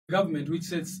government which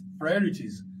sets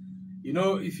priorities. You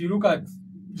know, if you look at,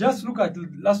 just look at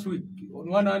last week, on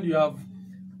one hand you have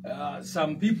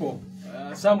some people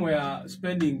somewhere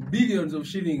spending billions of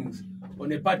shillings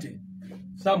on a party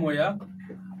somewhere,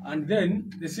 and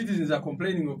then the citizens are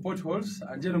complaining of potholes,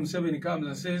 and General Museveni comes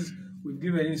and says, we've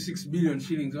given in 6 billion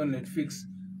shillings only to fix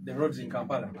the roads in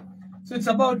Kampala. So it's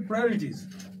about priorities.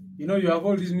 You know, you have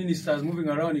all these ministers moving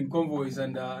around in convoys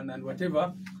and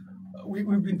whatever.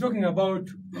 We've been talking about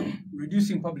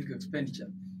reducing public expenditure.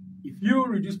 If you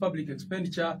reduce public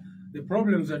expenditure, the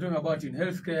problems we're talking about in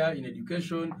healthcare, in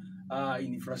education,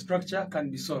 in infrastructure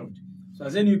can be solved. So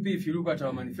as NUP, if you look at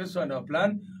our manifesto and our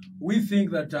plan, we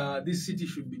think that this city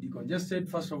should be decongested,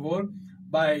 first of all,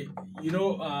 by, you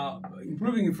know,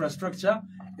 improving infrastructure,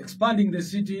 expanding the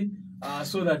city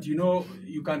so that, you know,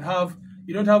 you can have,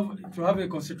 you don't have to have a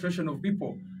concentration of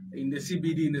people in the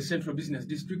CBD, in the central business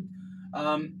district.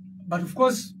 But of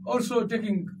course, also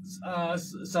taking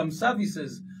some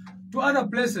services to other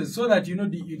places so that, you know,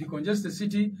 you decongest the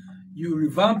city, you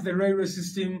revamp the railway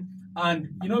system, and,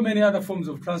 you know, many other forms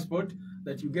of transport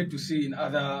that you get to see in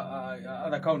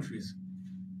other countries.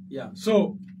 Yeah,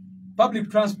 so public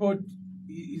transport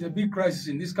is a big crisis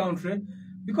in this country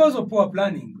because of poor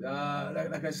planning.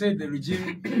 Like I said, the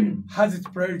regime has its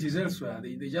priorities elsewhere.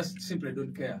 They just simply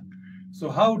don't care. So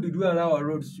how did we allow our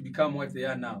roads to become what they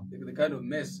are now? The kind of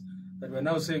mess that we're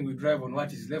now saying we drive on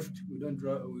what is left. We don't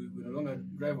drive, we no longer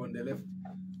drive on the left.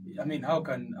 I mean, how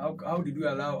did we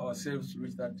allow ourselves to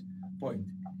reach that point?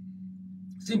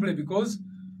 Simply because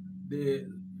the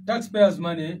taxpayers'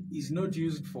 money is not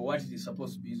used for what it is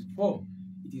supposed to be used for.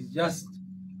 It is just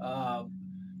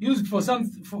used for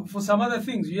some other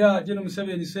things. Yeah, General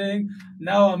Museveni is saying,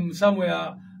 now I'm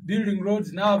somewhere building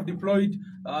roads, now I've deployed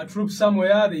troops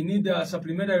somewhere, they need a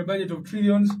supplementary budget of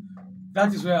trillions.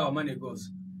 That is where our money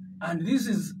goes. And this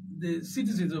is the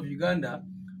citizens of Uganda,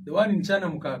 the one in Chana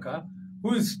Mukaka,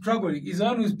 who is struggling, is the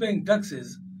one who is paying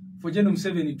taxes for General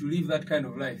Museveni to live that kind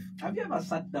of life. Have you ever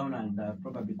sat down and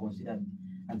probably considered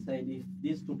and said, if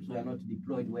these troops were not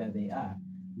deployed where they are,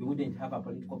 we wouldn't have a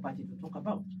political party to talk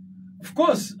about? Of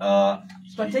course,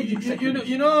 strategic.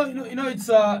 You know,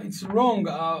 it's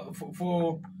wrong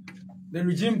for the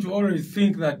regime to always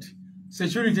think that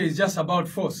security is just about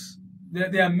force.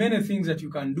 There are many things that you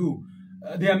can do.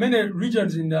 There are many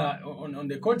regions in on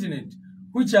the continent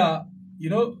which are, you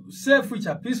know, safe, which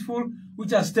are peaceful,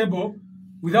 which are stable,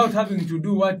 without having to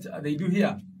do what they do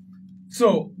here.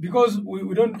 So, because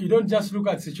you don't just look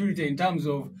at security in terms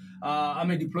of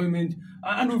army deployment,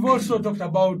 and we've also talked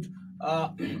about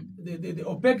the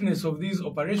opaqueness of these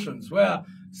operations, where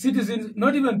citizens,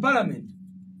 not even parliament,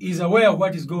 is aware of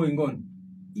what is going on,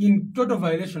 in total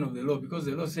violation of the law, because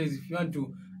the law says if you want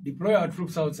to deploy our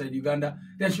troops outside Uganda,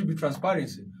 there should be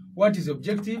transparency. What is the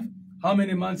objective? How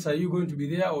many months are you going to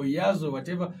be there, or years, or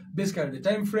whatever, basically the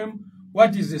time frame?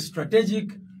 What is the strategic,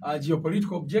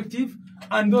 geopolitical objective,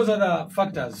 and those other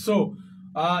factors. So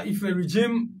if the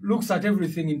regime looks at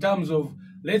everything in terms of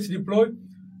let's deploy,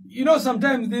 you know,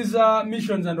 sometimes these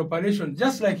missions and operations,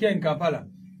 just like here in Kampala,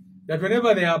 that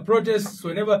whenever there are protests,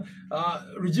 whenever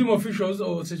regime officials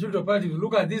or security operatives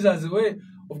look at this as a way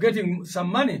of getting some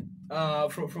money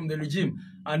from the regime.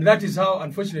 And that is how,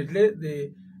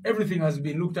 unfortunately, everything has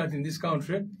been looked at in this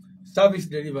country. Service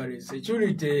delivery,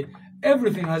 security,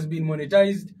 everything has been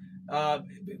monetized.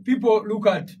 People look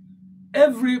at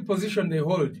every position they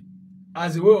hold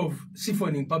as a way of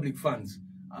siphoning public funds.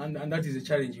 And that is a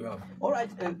challenge you have. All right,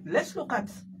 let's look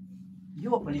at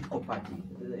your political party.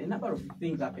 A number of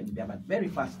things happened there, but very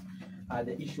fast,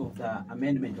 the issue of the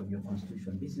amendment of your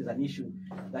constitution. This is an issue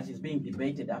that is being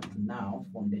debated up to now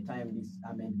from the time these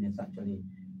amendments actually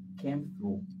came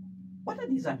through. What are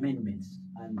these amendments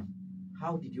and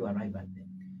how did you arrive at them?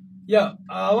 Yeah,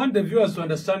 I want the viewers to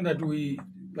understand that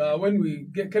when we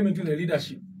came into the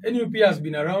leadership, NUP has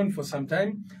been around for some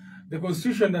time. The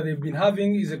constitution that they've been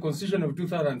having is a constitution of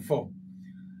 2004.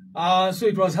 So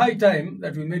it was high time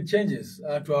that we made changes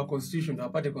to our constitution, to our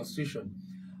party constitution.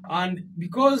 And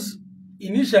because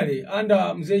initially, under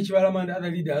Mzee Chibalama and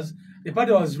other leaders, the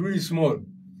party was really small.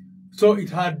 So it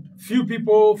had few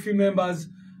people, few members.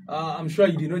 I'm sure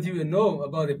you did not even know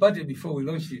about the party before we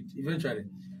launched it eventually.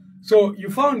 So you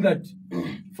found that,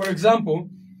 for example,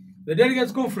 the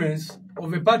delegates conference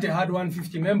of a party had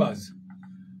 150 members.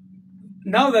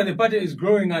 Now that the party is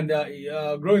growing and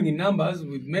growing in numbers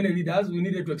with many leaders, we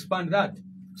needed to expand that.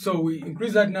 So we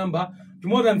increased that number to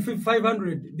more than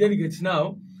 500 delegates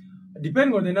now,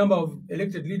 depending on the number of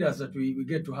elected leaders that we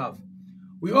get to have.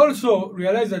 We also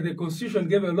realized that the constitution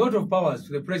gave a lot of powers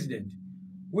to the president,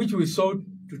 which we sought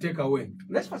to take away.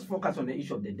 Let's first focus on the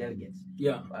issue of the delegates.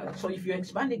 Yeah. So if you're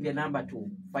expanding the number to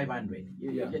 500,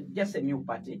 you're just a new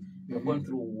party, you're going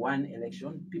through one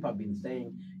election, people have been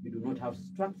saying you do not have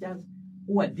structures.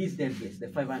 Who are these delegates, the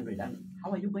 500, and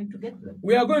how are you going to get them?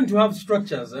 We are going to have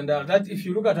structures, and that if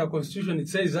you look at our constitution, it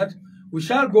says that we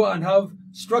shall go and have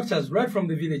structures right from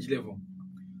the village level.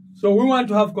 So we want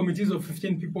to have committees of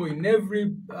 15 people in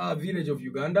every village of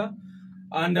Uganda,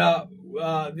 and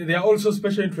there are also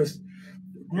special interest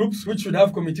groups which should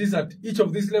have committees at each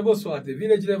of these levels, so at the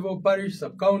village level, parish,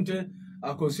 sub-county,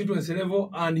 constituency level,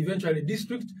 and eventually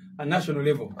district and national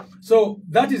level. So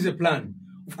that is a plan.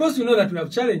 Of course, you know that we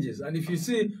have challenges, and if you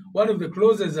see one of the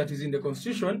clauses that is in the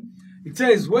constitution, it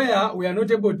says where we are not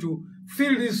able to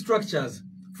fill these structures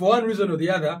for one reason or the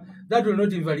other, that will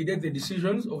not invalidate the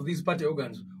decisions of these party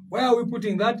organs. Where are we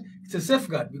putting that? It's a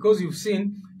safeguard, because you've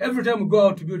seen every time we go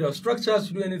out to build our structures,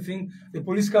 to do anything, the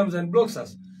police comes and blocks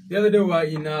us. The other day we were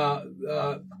in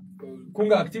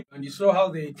Kunga Active, and you saw how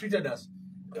they treated us.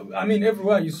 I mean,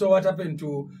 everywhere you saw what happened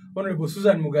to Honorable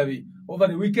Susan Mugabe over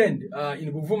the weekend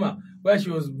in Buvuma, where she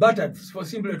was battered for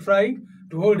simply trying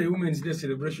to hold a Women's Day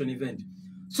celebration event.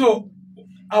 So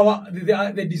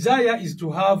the desire is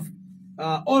to have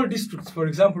all districts, for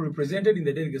example, represented in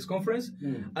the delegates conference.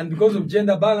 And because of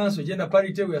gender balance or gender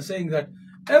parity, we are saying that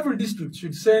every district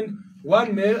should send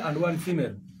one male and one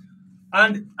female.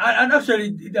 And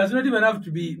actually, it does not even have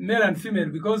to be male and female,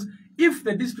 because if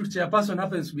the district chairperson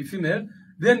happens to be female,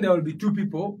 then there will be two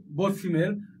people, both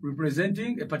female,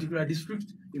 representing a particular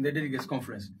district in the delegates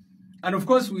conference. And of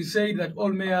course, we say that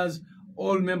all mayors,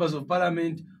 all members of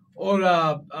parliament, all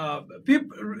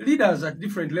leaders at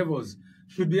different levels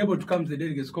should be able to come to the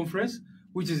delegates conference,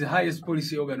 which is the highest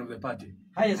policy organ of the party.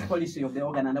 Highest policy of the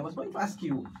organ. And I was going to ask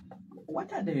you,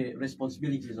 what are the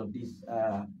responsibilities of this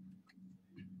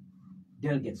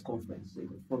delegates conference?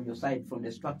 From your side, from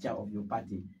the structure of your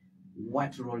party,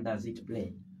 what role does it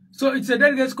play? So it's a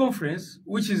delegates conference,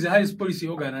 which is the highest policy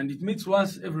organ, and it meets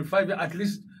once every 5 years, at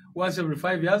least once every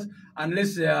 5 years,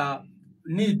 unless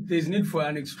there's need for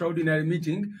an extraordinary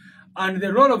meeting. And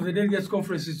the role of the delegates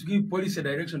conference is to give policy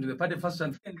direction to the party first,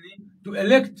 and secondly, to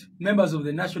elect members of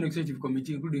the National Executive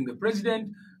Committee, including the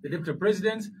president, the deputy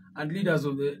presidents, and leaders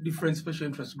of the different special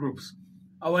interest groups.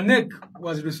 Our NEC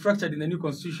was restructured in the new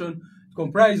constitution,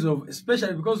 comprised of,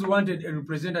 especially because we wanted a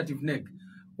representative NEC,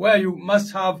 where you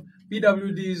must have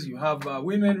PWDs, you have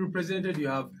women represented, you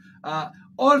have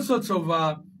all sorts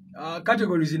of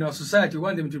categories in our society. We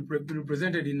want them to be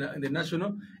represented in the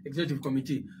National Executive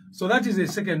Committee. So that is the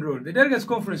second role. The Delegates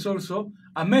Conference also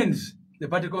amends the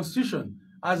party constitution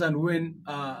as and when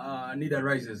need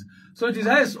arises. So it is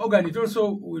the highest organ. It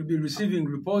also will be receiving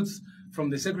reports from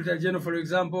the Secretary General, for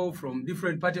example, from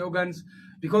different party organs,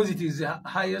 because it is the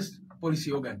highest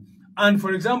policy organ. And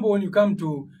for example, when you come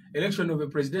to election of a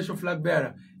presidential flag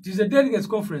bearer, it is a delegates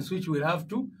conference which will have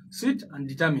to sit and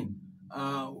determine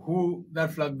who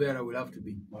that flag bearer will have to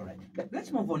be. All right.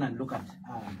 Let's move on and look at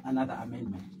another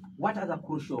amendment. What other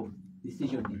crucial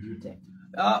decision did you take?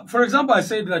 For example, I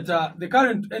said that the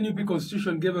current NUP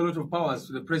constitution gave a lot of powers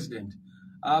to the president.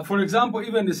 For example,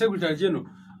 even the Secretary General,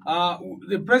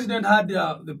 the president had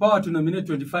the power to nominate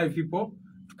 25 people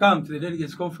to come to the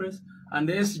delegates conference, and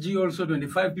the SG also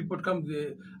 25 people to come to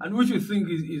the, and which we think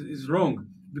is wrong,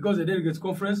 because the delegates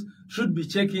conference should be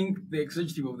checking the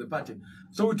executive of the party.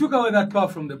 So we took away that power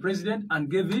from the president and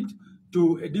gave it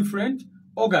to a different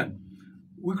organ.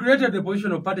 We created the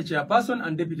position of party chairperson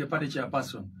and deputy party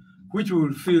chairperson, which we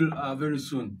will fill very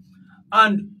soon.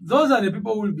 And those are the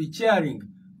people who will be chairing,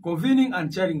 convening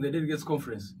and chairing the delegates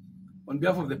conference on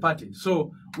behalf of the party.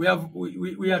 So we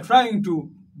are trying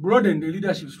to broaden the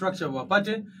leadership structure of our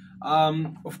party.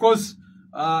 Of course,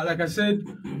 like I said,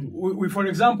 we for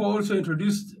example also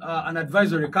introduced an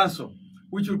advisory council,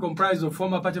 which will comprise of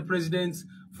former party presidents,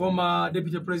 former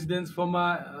deputy presidents,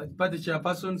 former party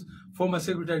chairpersons, former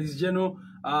secretaries general,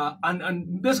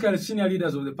 and basically senior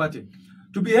leaders of the party,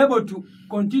 to be able to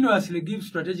continuously give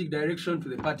strategic direction to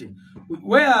the party.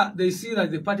 Where they see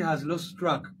that the party has lost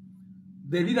track,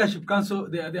 the leadership council,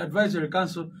 the advisory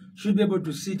council should be able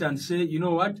to sit and say, you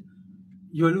know what,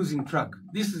 you're losing track.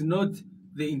 This is not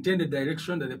the intended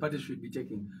direction that the party should be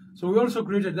taking. So we also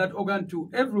created that organ to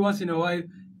every once in a while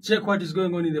check what is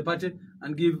going on in the party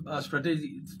and give a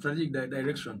strategic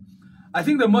direction. I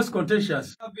think the most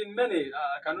contentious, have been many,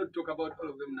 I cannot talk about all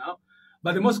of them now,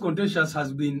 but the most contentious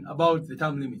has been about the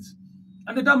term limits.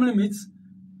 And the term limits,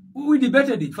 we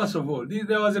debated it, first of all.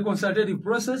 There was a consultative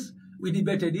process, we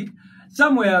debated it.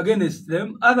 Some were against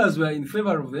them, others were in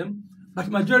favor of them, but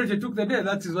majority took the day.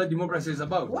 That is what democracy is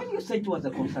about. When you say it was a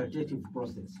consultative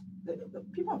process, the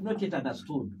people have not yet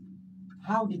understood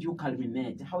how did you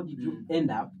culminate? How did you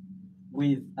end up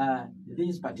with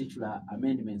these particular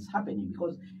amendments happening?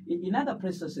 Because in other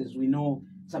processes, we know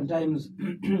sometimes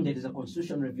there is a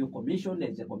constitution review commission, there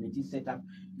is a committee set up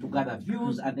to gather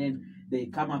views, and then they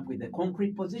come up with the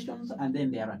concrete positions, and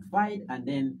then they are ratified, and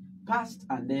then passed,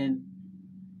 and then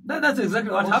that's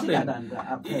exactly what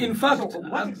happened. In fact, so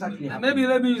what exactly happened? Maybe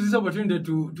let me use this opportunity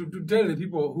to tell the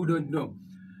people who don't know.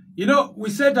 You know, we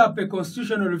set up a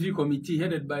constitutional review committee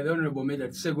headed by the Honorable Major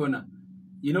Segona,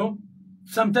 you know,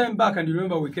 some time back, and you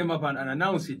remember we came up and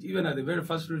announced it, even at the very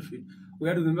first retreat we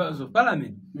had with the members of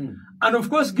parliament. And of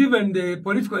course, given the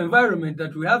political environment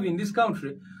that we have in this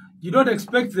country, you don't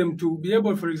expect them to be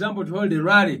able, for example, to hold a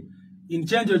rally in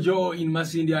Chenjojo or in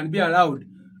Masindi and be allowed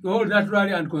to hold that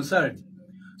rally and consult.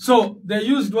 So they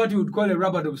used what you would call a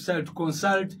rubber dub style to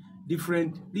consult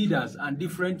different leaders and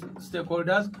different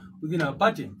stakeholders within our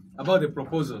party about the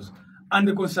proposals. And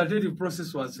the consultative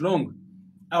process was long.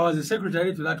 I was the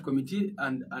secretary to that committee,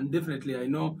 and definitely I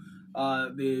know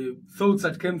the thoughts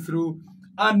that came through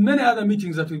and many other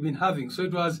meetings that we've been having. So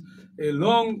it was a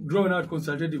long, drawn-out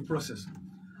consultative process.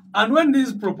 And when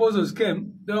these proposals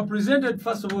came, they were presented,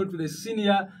 first of all, to the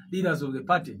senior leaders of the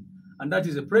party, and that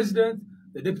is the president,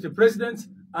 the deputy presidents,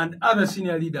 and other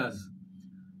senior leaders.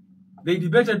 They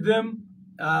debated them,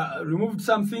 removed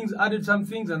some things, added some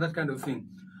things, and that kind of thing.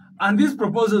 And these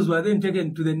proposals were then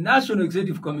taken to the National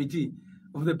Executive Committee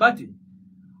of the party,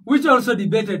 which also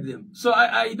debated them. So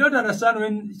I don't understand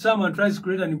when someone tries to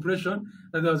create an impression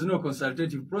that there was no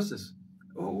consultative process.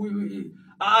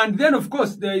 And then, of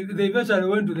course, they eventually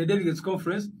went to the delegates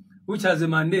conference, which has a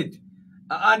mandate.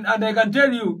 And I can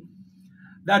tell you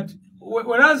that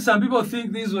whereas some people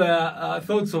think these were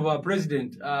thoughts of our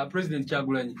president, President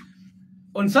Kyagulanyi,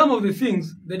 on some of the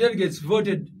things, the delegates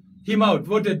voted him out,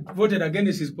 voted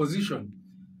against his position.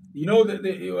 You know,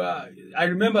 I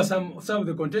remember some of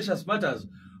the contentious matters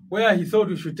where he thought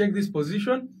we should take this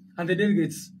position, and the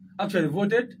delegates actually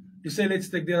voted to say, let's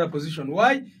take the other position.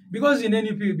 Why? Because in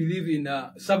NUP we believe in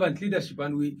servant leadership,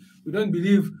 and we don't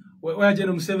believe where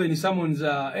General Museveni summons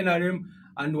NRM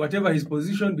and whatever his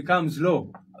position becomes law.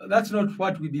 That's not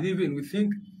what we believe in. We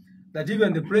think that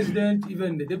even the president,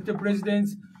 even the deputy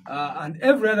presidents, and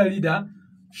every other leader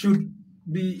should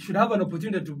have an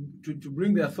opportunity to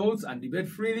bring their thoughts and debate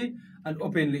freely and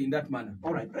openly in that manner.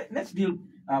 All right, let's deal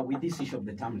with this issue of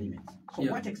the term limits. So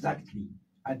what exactly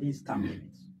are these term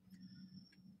limits?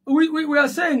 We are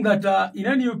saying that in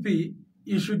NUP,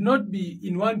 you should not be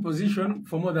in one position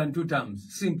for more than 2 terms.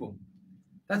 Simple.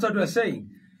 That's what we are saying.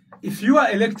 If you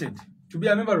are elected to be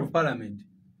a member of parliament,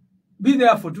 be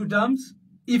there for 2 terms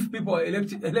if people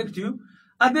elect you,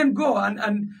 and then go.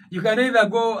 And you can either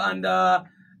go and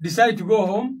decide to go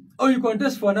home, or you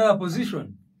contest for another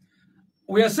position.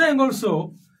 We are saying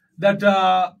also that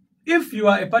if you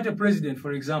are a party president,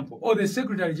 for example, or the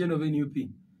secretary general of NUP,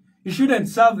 you shouldn't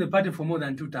serve the party for more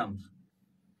than 2 terms.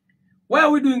 Why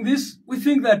are we doing this? We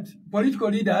think that political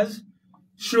leaders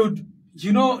should,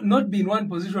 not be in one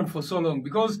position for so long,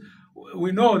 because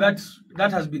we know that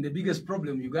has been the biggest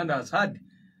problem Uganda has had.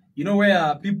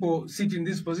 Where people sit in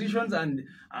these positions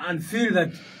and feel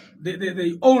that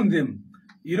they own them.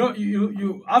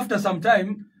 You after some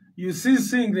time, you see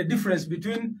seeing the difference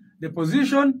between the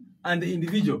position and the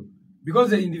individual, because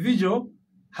the individual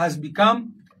has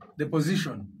become the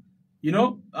position.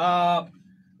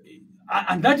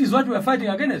 And that is what we are fighting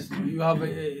against. You have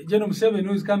General Museveni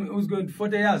who's going to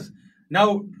 40 years.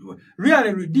 Now,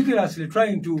 really ridiculously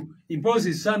trying to impose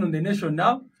his son on the nation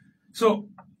now. So,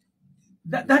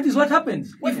 that is what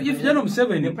happens. If General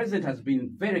Museveni... The president has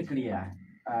been very clear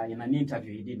in an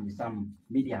interview he did with some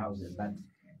media houses that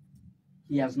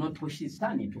he has not pushed his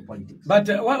son into politics. But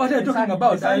what are you talking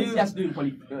about? Are you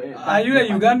a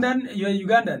Ugandan? You're a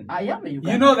Ugandan. I am a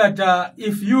Ugandan. You know that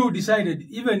if you decided,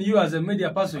 even you as a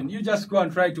media person, you just go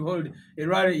and try to hold a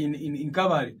rally in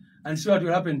Cavalry and see what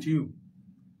will happen to you.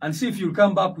 And see if you'll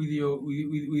come back with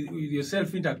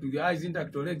yourself intact, with your eyes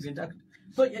intact or legs intact.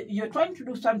 So you're trying to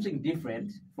do something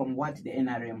different from what the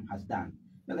NRM has done.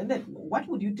 And then what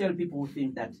would you tell people who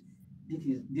think that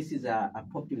this is a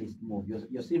populist move?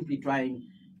 You're simply trying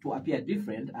to appear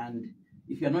different, and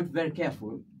if you're not very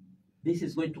careful, this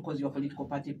is going to cause your political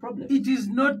party problems. It is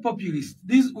not populist.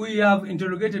 We have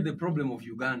interrogated the problem of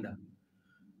Uganda.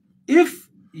 If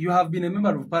you have been a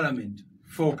member of parliament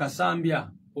for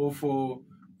Kasambia or for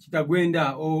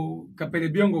Kitagwenda or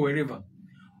Kapelebiongo, wherever,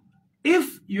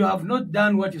 if you have not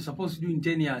done what you're supposed to do in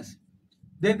 10 years,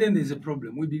 then there's a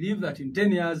problem. We believe that in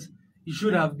 10 years, you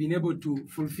should have been able to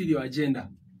fulfill your agenda.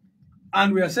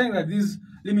 And we are saying that these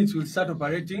limits will start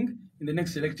operating in the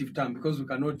next elective term, because we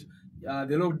cannot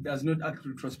the law does not act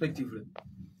retrospectively.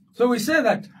 So we say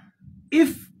that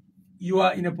if you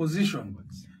are in a position,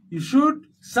 you should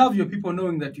serve your people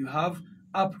knowing that you have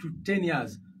up to 10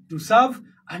 years to serve,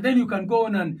 and then you can go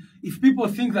on, and if people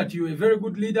think that you're a very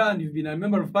good leader and you've been a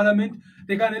member of parliament,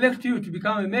 they can elect you to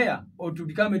become a mayor or to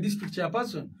become a district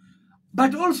chairperson.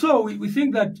 But also we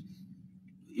think that,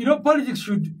 you know, politics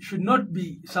should not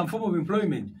be some form of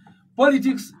employment.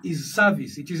 Politics is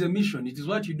service. It is a mission. It is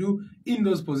what you do in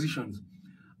those positions.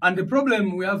 And the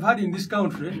problem we have had in this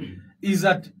country is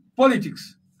that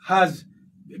politics has,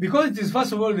 because it is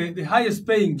first of all the highest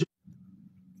paying job.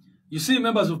 You see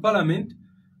members of parliament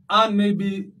earn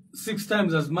maybe 6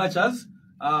 times as much as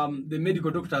the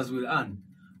medical doctors will earn,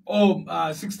 or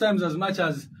 6 times as much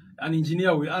as an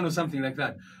engineer will earn, or something like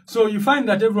that. So you find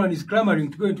that everyone is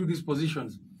clamoring to go into these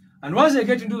positions. And once they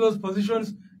get into those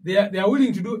positions, they are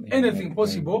willing to do anything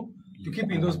possible to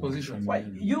keep in those positions. Well,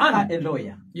 you are a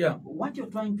lawyer. Yeah. What you're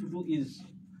trying to do is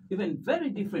even very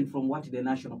different from what the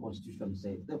National Constitution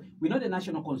says. We know the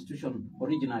National Constitution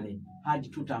originally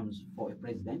had 2 terms for a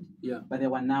president, Yeah. but they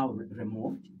were now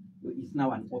removed. It's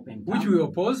now an open term. Which we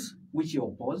oppose. Which you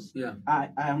oppose. Yeah. I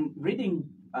am reading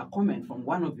a comment from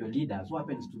one of your leaders who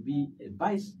happens to be a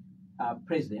vice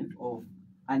president of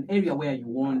an area where you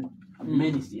won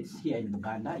many seats here in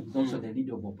Uganda. He's also the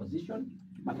leader of opposition,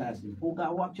 Mathias Mpuga,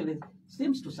 who actually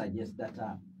seems to suggest that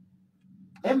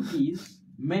MPs,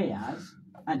 mayors,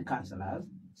 and councillors,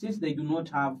 since they do not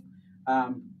have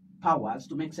powers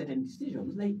to make certain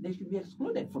decisions, they should be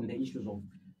excluded from the issues of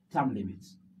term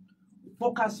limits.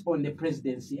 Focus on the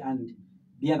presidency and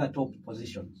the other top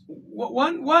positions.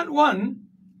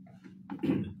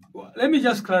 Let me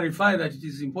just clarify that it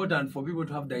is important for people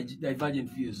to have divergent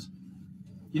views.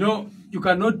 You know, you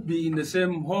cannot be in the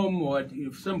same home or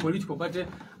same political party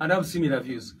and have similar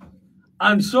views.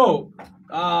 And so,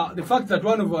 the fact that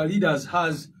one of our leaders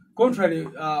has contrary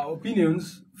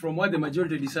opinions from what the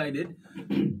majority decided,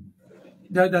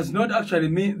 that does not actually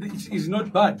mean it is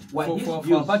not bad for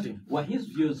our party. Were his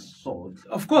views sought,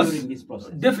 of course, during this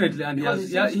process? Definitely, and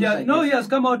he has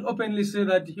come out openly say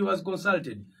that he was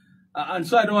consulted. And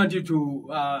so I don't want you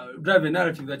to drive a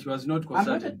narrative that he was not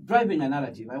consulted. I'm not driving a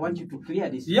narrative. I want you to clear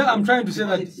this. Yeah, I'm trying to say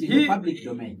that it's in the public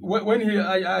domain. When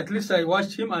at least I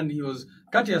watched him, and he was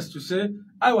courteous to say,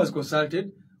 I was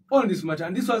consulted on this matter,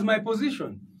 and this was my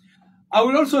position. I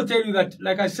will also tell you that,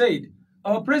 like I said,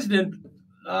 our president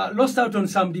lost out on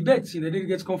some debates in the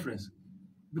delegates conference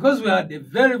because we had a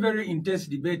very, very intense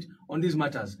debate on these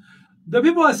matters. The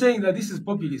people are saying that this is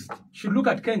populist should look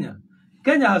at Kenya.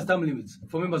 Kenya has term limits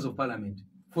for members of parliament,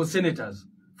 for senators,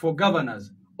 for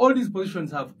governors. All these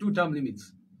positions have 2 term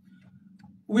limits.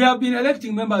 We have been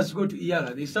electing members to go to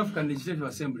IALA, the East African Legislative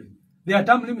Assembly. There are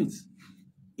term limits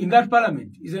in that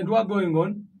parliament. Isn't what going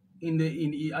on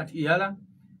at IALA?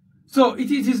 So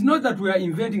it is not that we are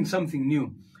inventing something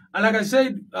new. And like I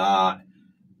said,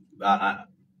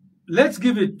 let's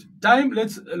give it time.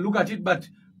 Let's look at it. But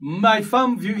my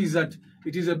firm view is that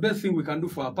it is the best thing we can do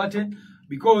for our party.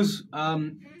 Because,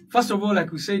 first of all,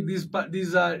 like we said, these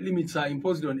limits are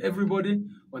imposed on everybody,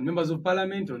 on members of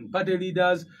parliament, on party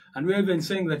leaders, and we're even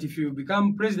saying that if you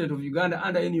become president of Uganda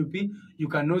under NUP, you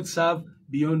cannot serve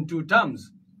beyond 2 terms.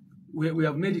 We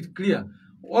have made it clear.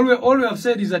 All we have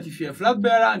said is that if you're a flag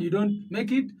bearer and you don't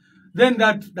make it, then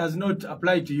that does not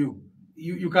apply to you.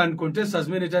 You can contest as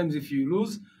many times if you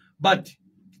lose, but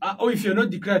or if you're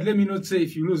not declared, let me not say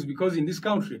if you lose, because in this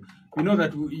country, we know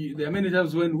that there are many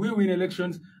times when we win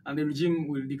elections and the regime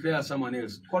will declare someone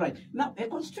else. All right. Now, a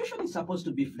constitution is supposed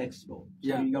to be flexible.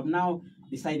 So you have now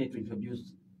decided to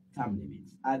introduce term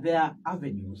limits. Are there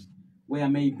avenues where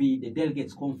maybe the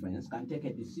delegates conference can take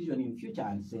a decision in future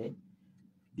and say,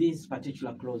 this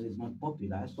particular clause is not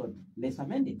popular, so let's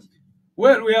amend it?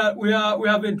 Well, we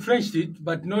have entrenched it,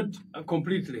 but not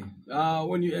completely.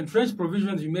 When you entrench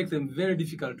provisions, you make them very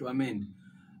difficult to amend.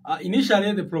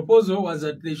 Initially, the proposal was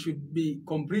that they should be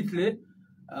completely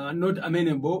not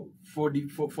amenable for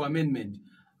amendment.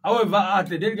 However, at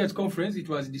the delegates conference, it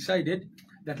was decided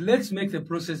that let's make the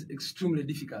process extremely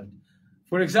difficult.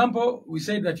 For example, we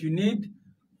said that you need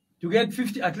to get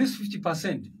at least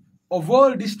 50% of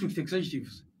all district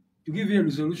executives to give you a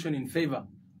resolution in favor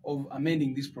of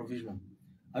amending this provision.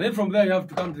 And then from there, you have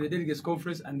to come to the delegates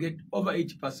conference and get over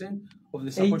 80% of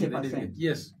the support of the delegates.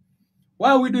 Yes.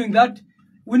 Why are we doing that?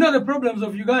 We know the problems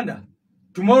of Uganda.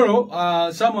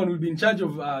 Tomorrow, someone will be in charge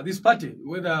of this party,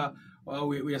 whether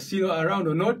we are still around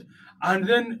or not, and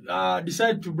then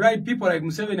decide to bribe people like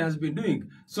Museveni has been doing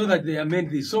so that they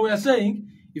amend this. So we are saying,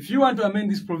 if you want to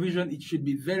amend this provision, it should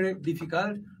be very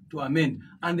difficult to amend.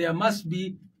 And there must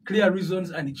be clear reasons,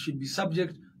 and it should be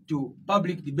subject to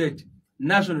public debate.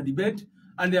 national debate,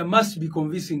 and there must be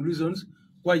convincing reasons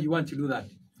why you want to do that.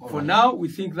 All for right. now, we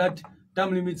think that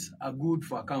term limits are good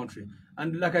for a country.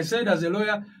 And like I said, as a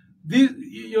lawyer,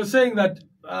 you're saying that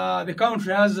the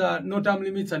country has no term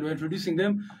limits and we're introducing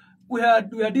them. We are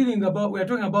talking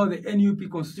about the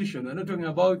NUP constitution. We're not talking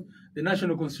about the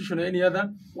national constitution or any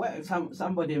other. Well,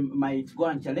 somebody might go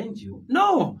and challenge you.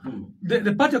 No,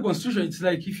 the party constitution, it's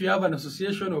like if you have an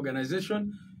association,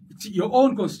 organization, it's your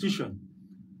own constitution.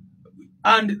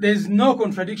 And there's no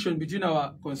contradiction between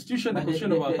our constitution, the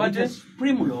constitution of our party. There's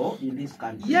supreme law in this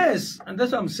country. Yes, and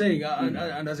that's what I'm saying.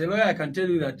 And as a lawyer, I can tell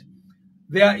you that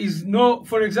there is no,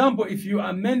 for example, if you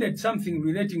amended something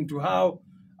relating to how,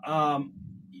 to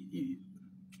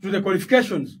the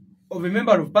qualifications of a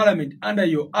member of parliament under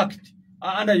your act,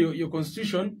 under your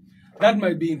constitution, that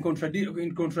might be in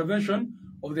contravention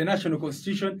of the national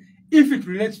constitution if it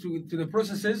relates to the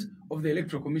processes of the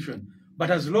electoral commission. But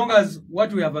as long as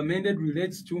what we have amended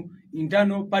relates to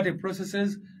internal party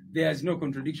processes, there is no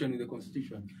contradiction in the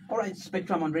constitution. All right,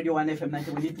 Spectrum on Radio 1 FM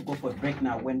 90. We need to go for a break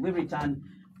now. When we return,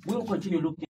 we'll continue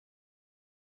looking.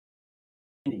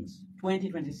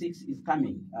 2026 is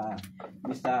coming.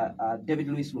 Mr. David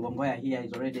Louis Rubongoya here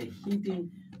is already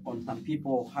hinting on some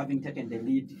people having taken the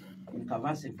lead in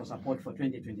canvassing for support for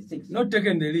 2026. Not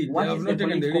taken the lead. What they have is not the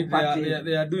taken the lead.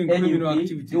 They are doing criminal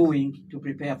activities. Doing to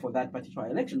prepare for that particular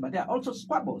election? But there are also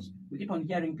squabbles. We keep on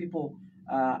hearing people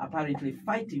apparently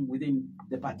fighting within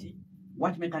the party.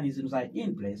 What mechanisms are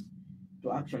in place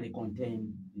to actually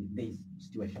contain these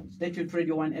situations? Stay tuned to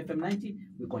Radio 1 FM 90.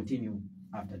 We continue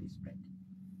after this break.